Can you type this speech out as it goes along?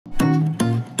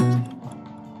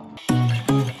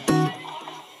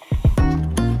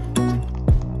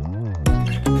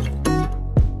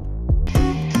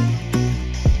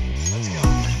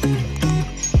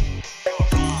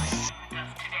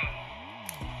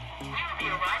be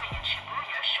arriving in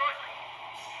Shibuya shortly.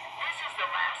 This is the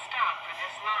last stop for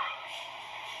this line.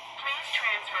 Please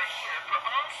transfer here for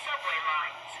all subway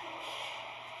lines.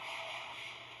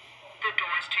 The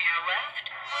doors to your left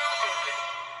will open.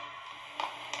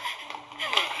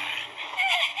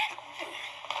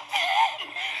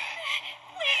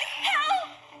 Please help!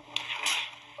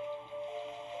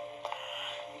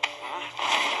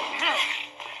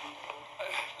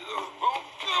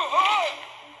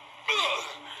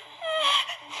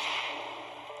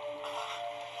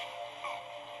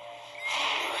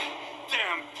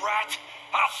 Damn brat!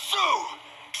 I'll sue!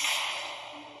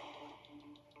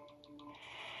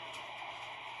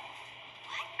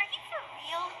 What? Are you for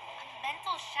real? A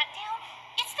mental shutdown?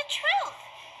 It's the truth!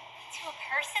 To a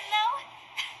person, though?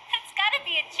 That's gotta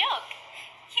be a joke.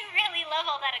 You really love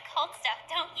all that occult stuff,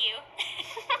 don't you?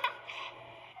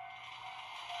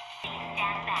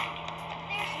 Stand back.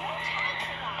 There's no time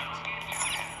for that.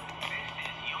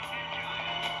 There's no time for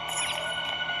that.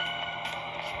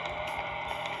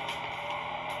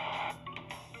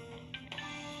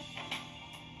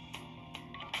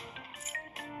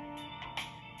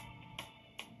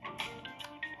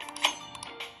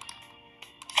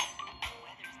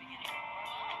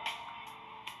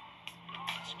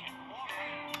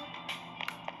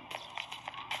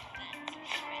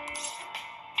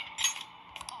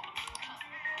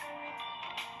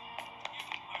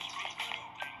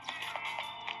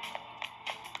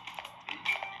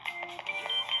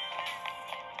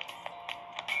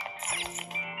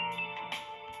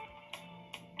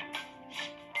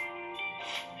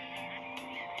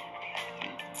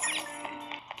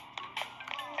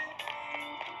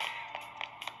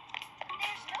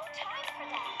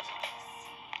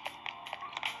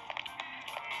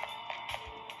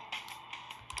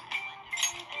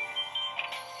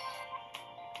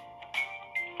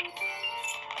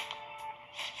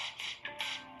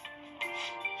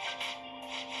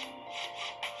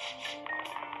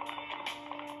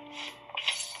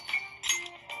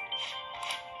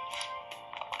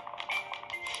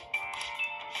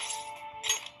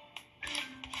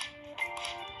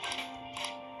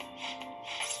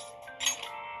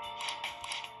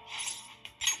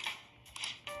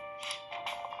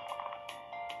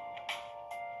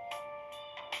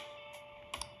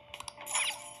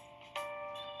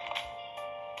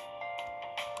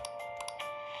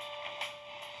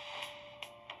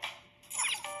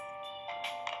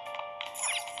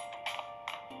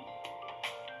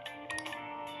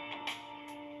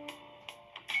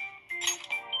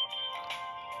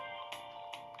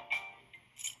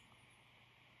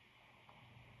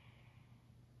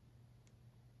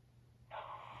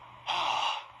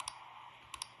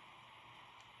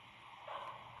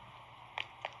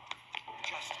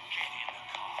 Just get in the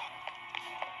car.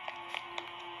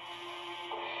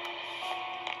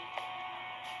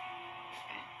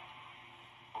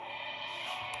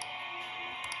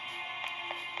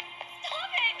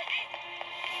 Stop it!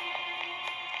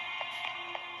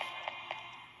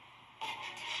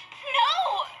 No!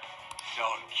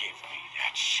 Don't give me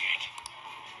that shit.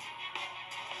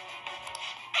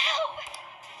 Ow!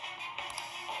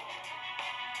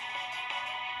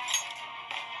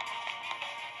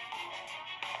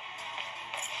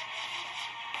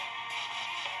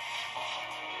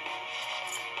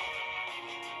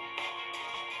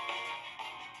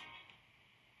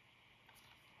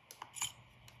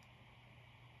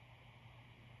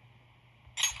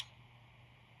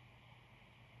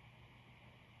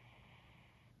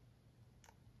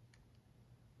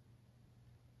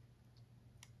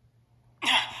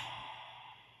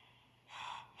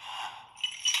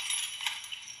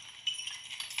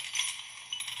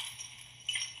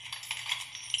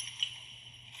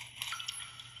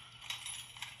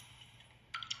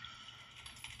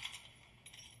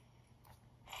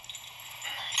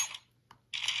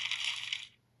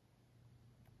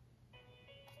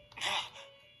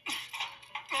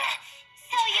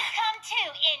 So you've come to,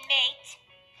 inmate.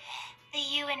 The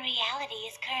you in reality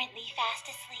is currently fast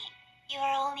asleep. You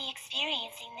are only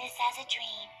experiencing this as a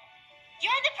dream.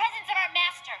 You're in the presence of our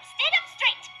master. Stand up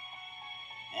straight.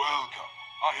 Welcome.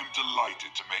 I am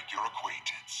delighted to make your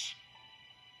acquaintance.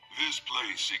 This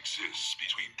place exists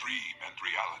between dream and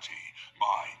reality,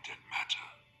 mind and matter.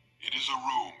 It is a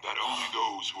room that only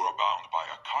those who are bound by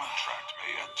a contract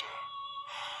may enter.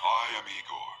 I am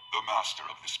Igor, the master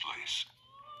of this place.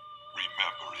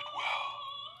 Remember it well.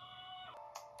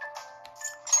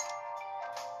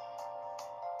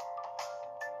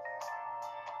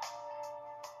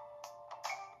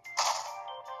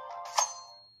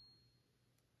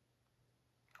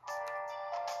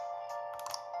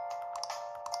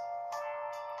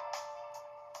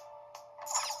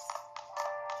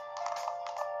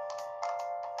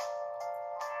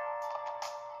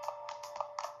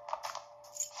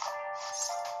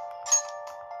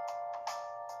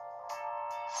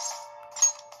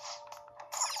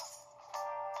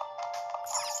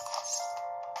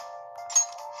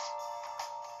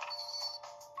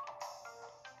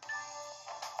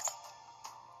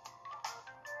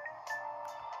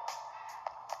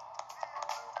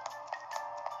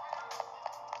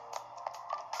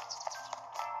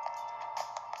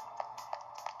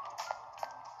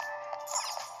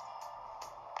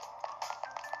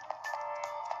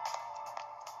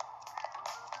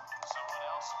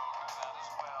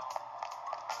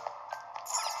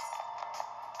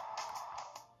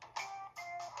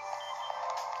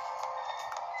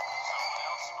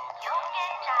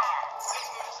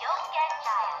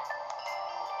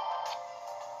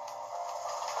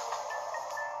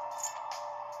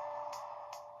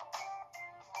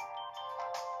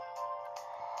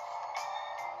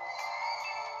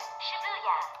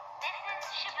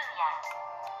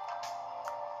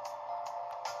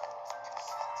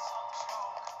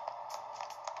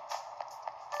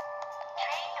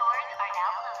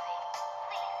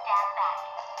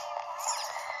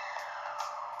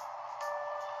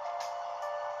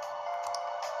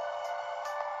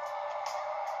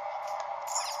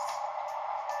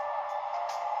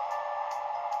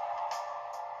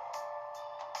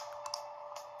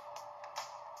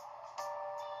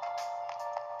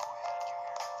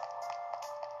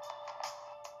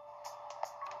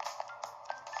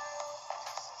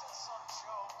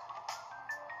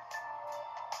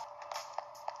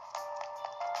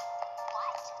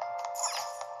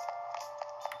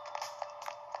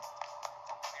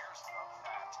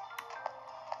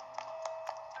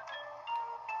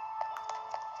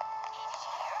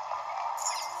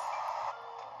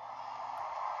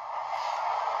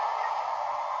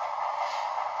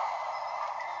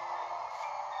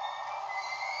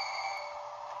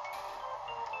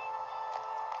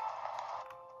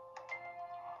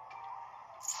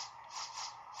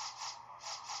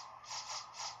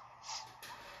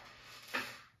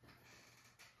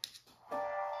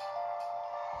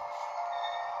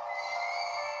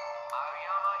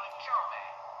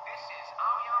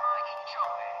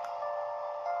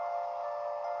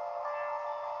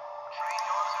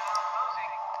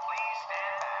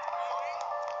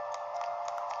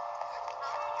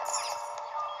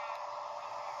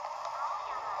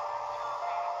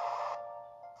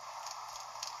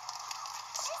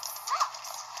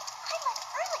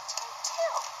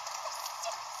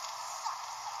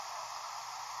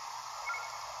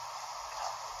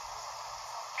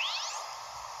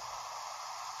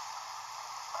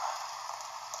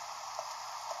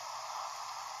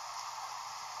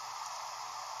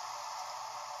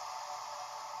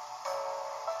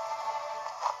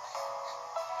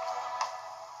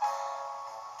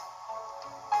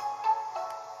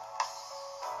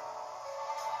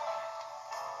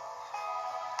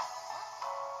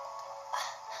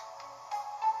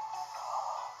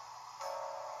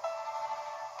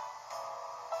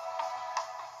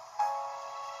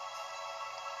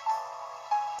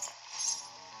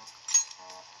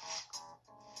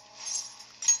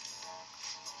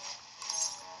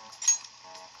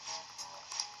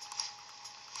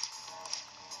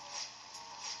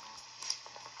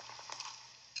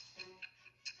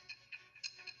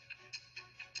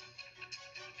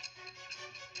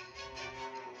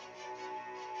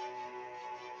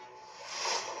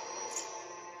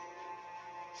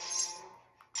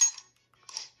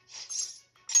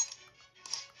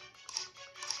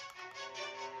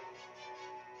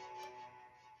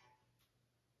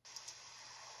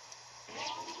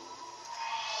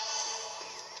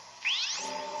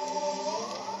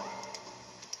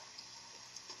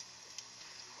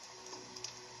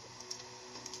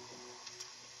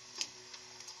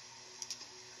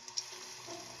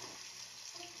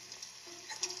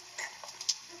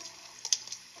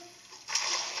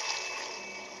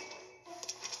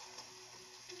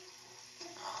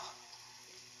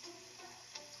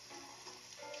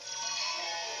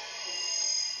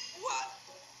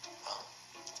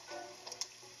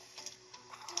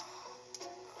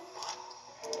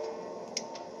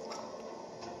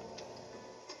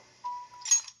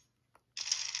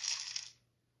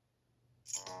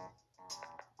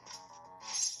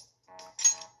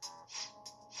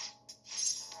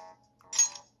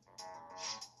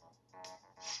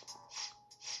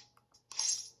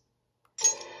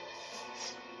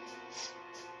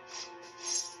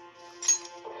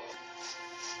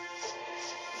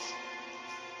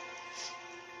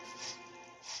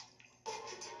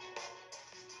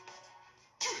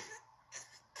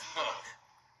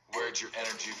 recharge your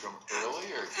energy from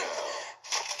earlier, girl.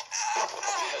 A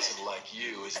peasant like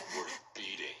you isn't worth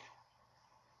beating.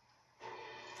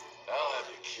 I'll have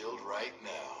you killed right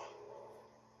now.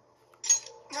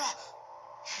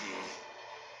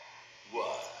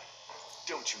 What?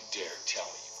 Don't you dare tell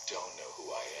me you don't know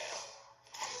who I am.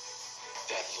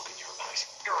 That look in your eyes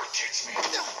irritates me.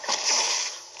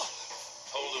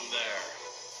 Hold him there.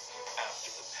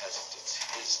 After the peasant, it's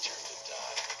his turn to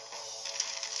die.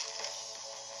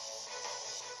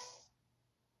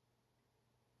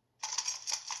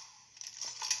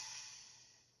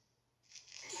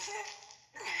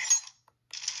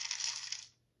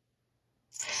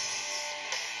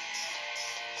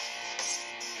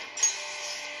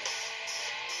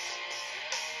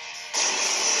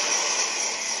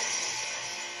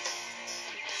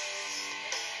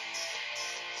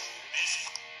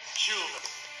 Kill them.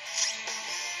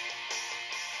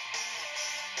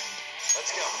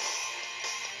 Let's go.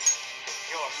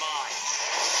 You're mine.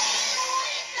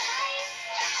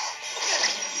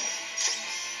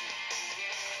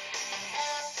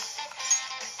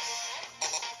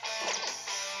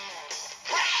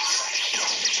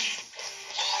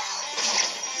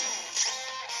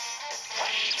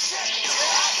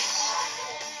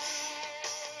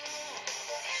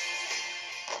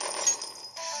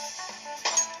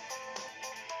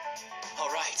 All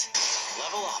right,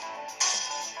 level up.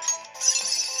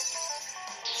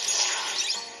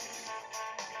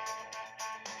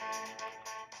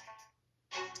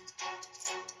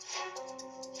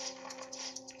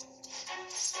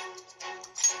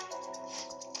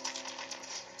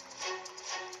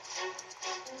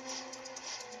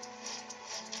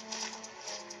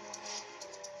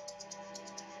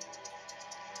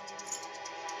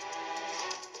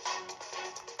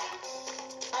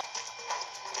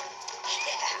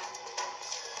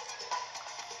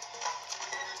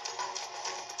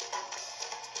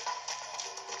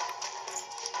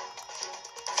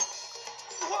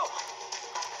 Whoa!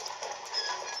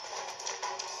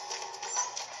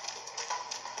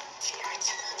 Damn it.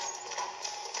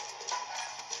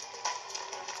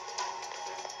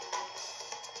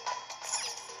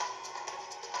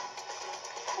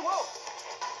 Whoa!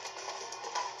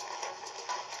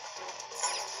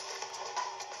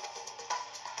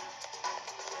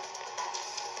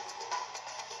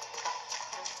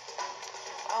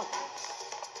 Oh.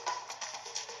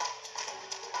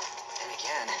 And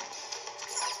again.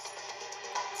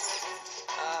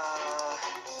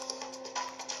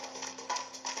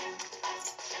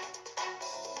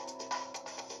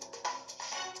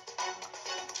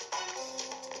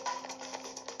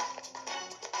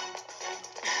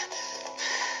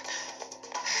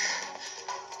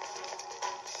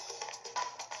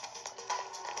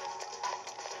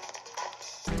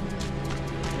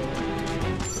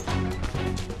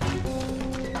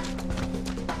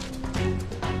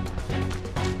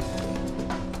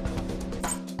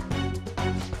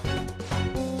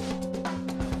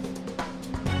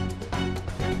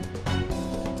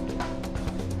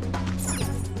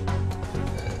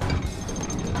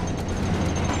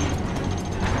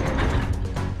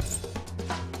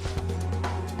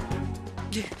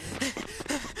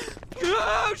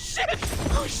 Oh shit!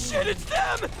 Oh shit, it's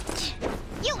them!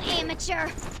 You amateur!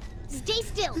 Stay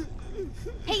still!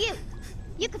 Hey you!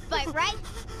 You can fight, right?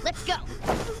 Let's go!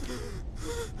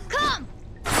 Come!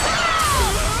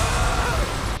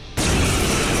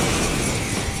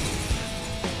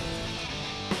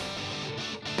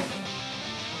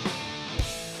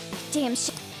 Damn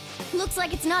shit. Looks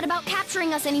like it's not about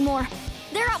capturing us anymore.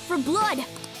 They're out for blood!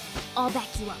 I'll back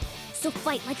you up. So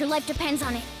fight like your life depends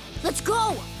on it. Let's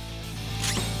go!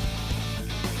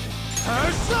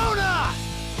 Persona!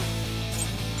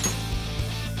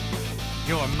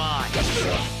 You're mine.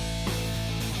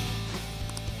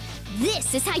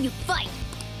 This is how you fight!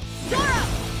 Zoro!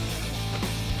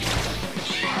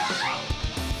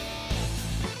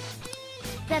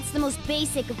 That's the most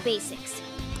basic of basics.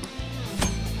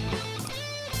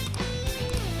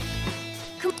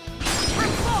 Come on,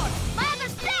 forward! My other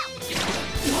belt!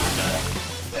 What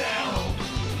the hell?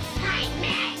 I'm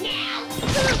mad now!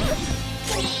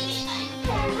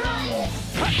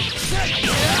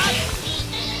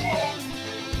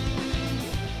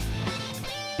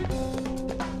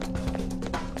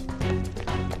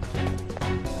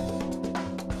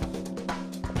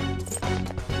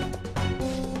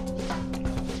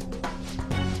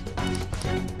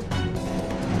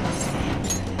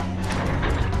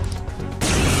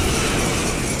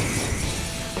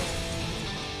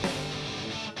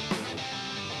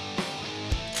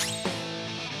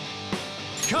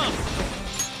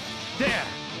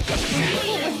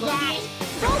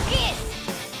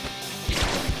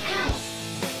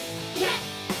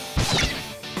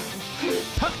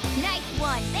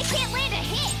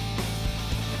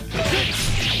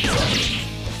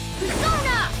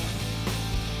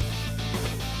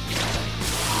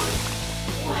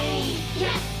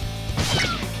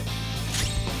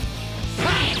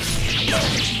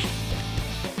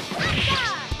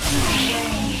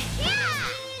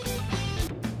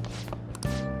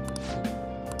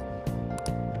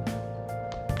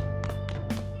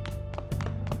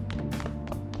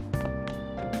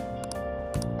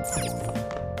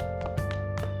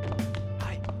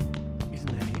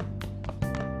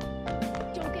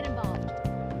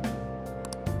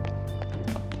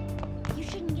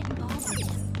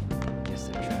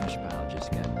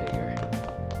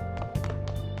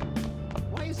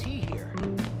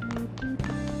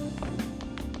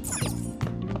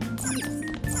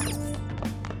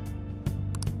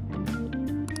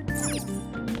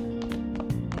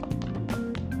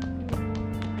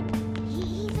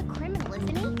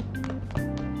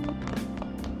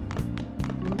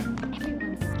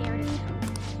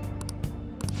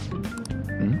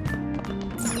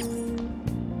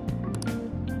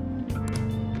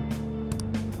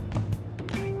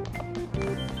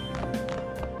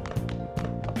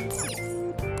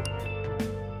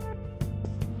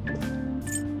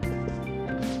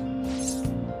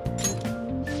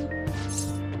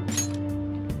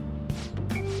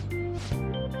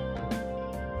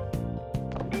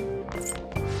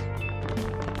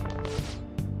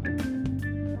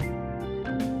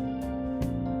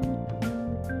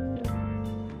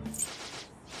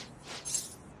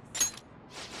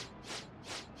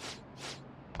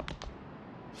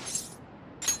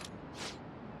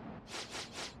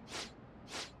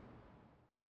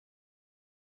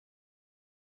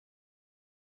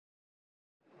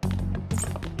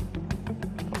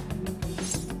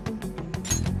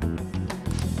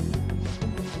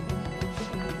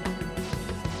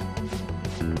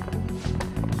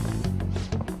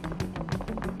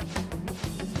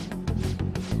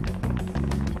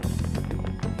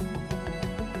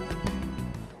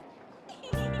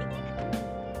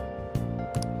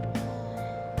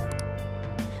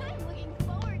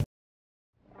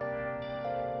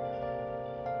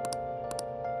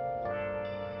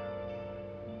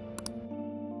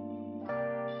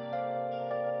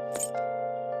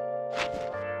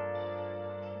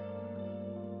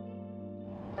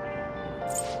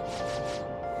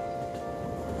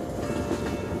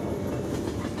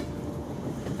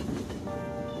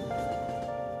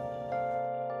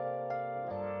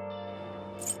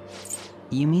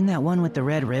 You mean that one with the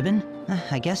red ribbon?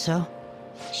 I guess so.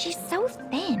 She's so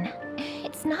thin.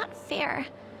 It's not fair.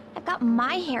 I've got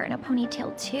my hair in a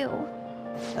ponytail too.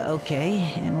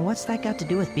 Okay, and what's that got to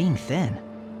do with being thin?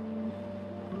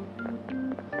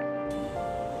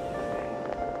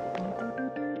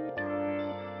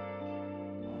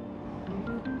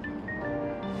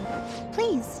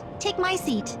 Please, take my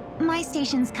seat. My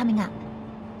station's coming up.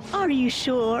 Are you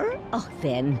sure? Oh,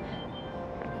 then.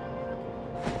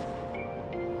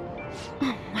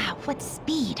 Oh, wow, what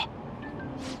speed.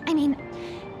 I mean,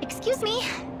 excuse me,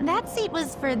 that seat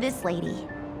was for this lady.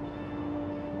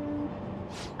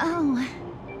 Oh.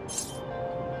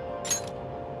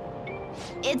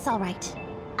 It's all right.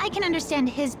 I can understand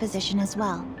his position as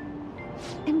well.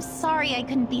 I'm sorry I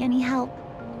couldn't be any help.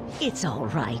 It's all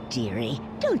right, dearie.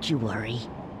 Don't you worry.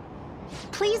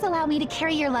 Please allow me to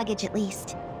carry your luggage at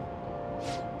least.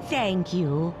 Thank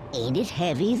you. Ain't it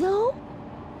heavy, though?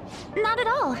 Not at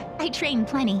all. I train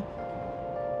plenty.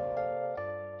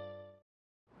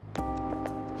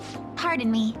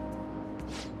 Pardon me.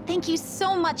 Thank you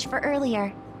so much for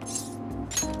earlier.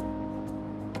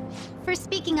 For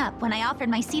speaking up when I offered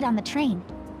my seat on the train.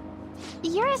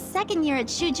 You're a second year at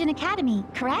Shujin Academy,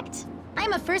 correct?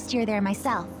 I'm a first year there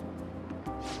myself.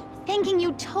 Thanking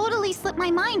you totally slipped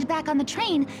my mind back on the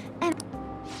train, and...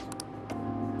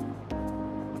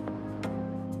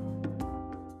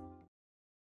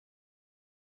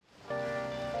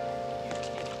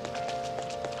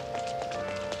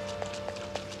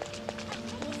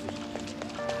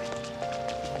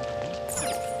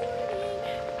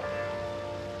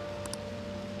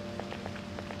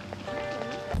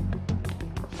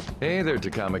 Hey there,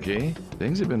 Takamaki.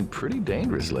 Things have been pretty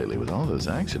dangerous lately with all those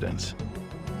accidents.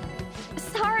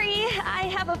 Sorry,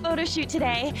 I have a photo shoot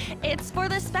today. It's for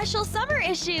the special summer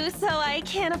issue, so I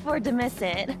can't afford to miss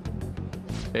it.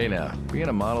 Hey now, being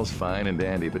a model's fine and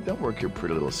dandy, but don't work your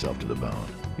pretty little self to the bone.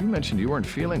 You mentioned you weren't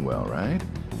feeling well, right?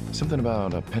 Something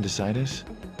about appendicitis?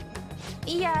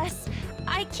 Yes,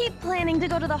 I keep planning to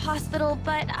go to the hospital,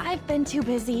 but I've been too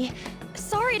busy.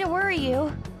 Sorry to worry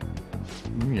you.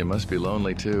 You must be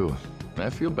lonely too. I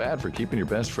feel bad for keeping your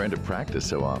best friend at practice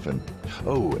so often.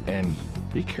 Oh, and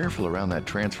be careful around that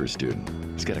transfer student.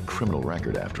 He's got a criminal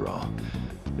record after all.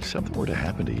 If something were to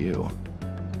happen to you.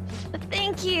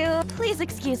 Thank you. Please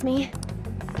excuse me.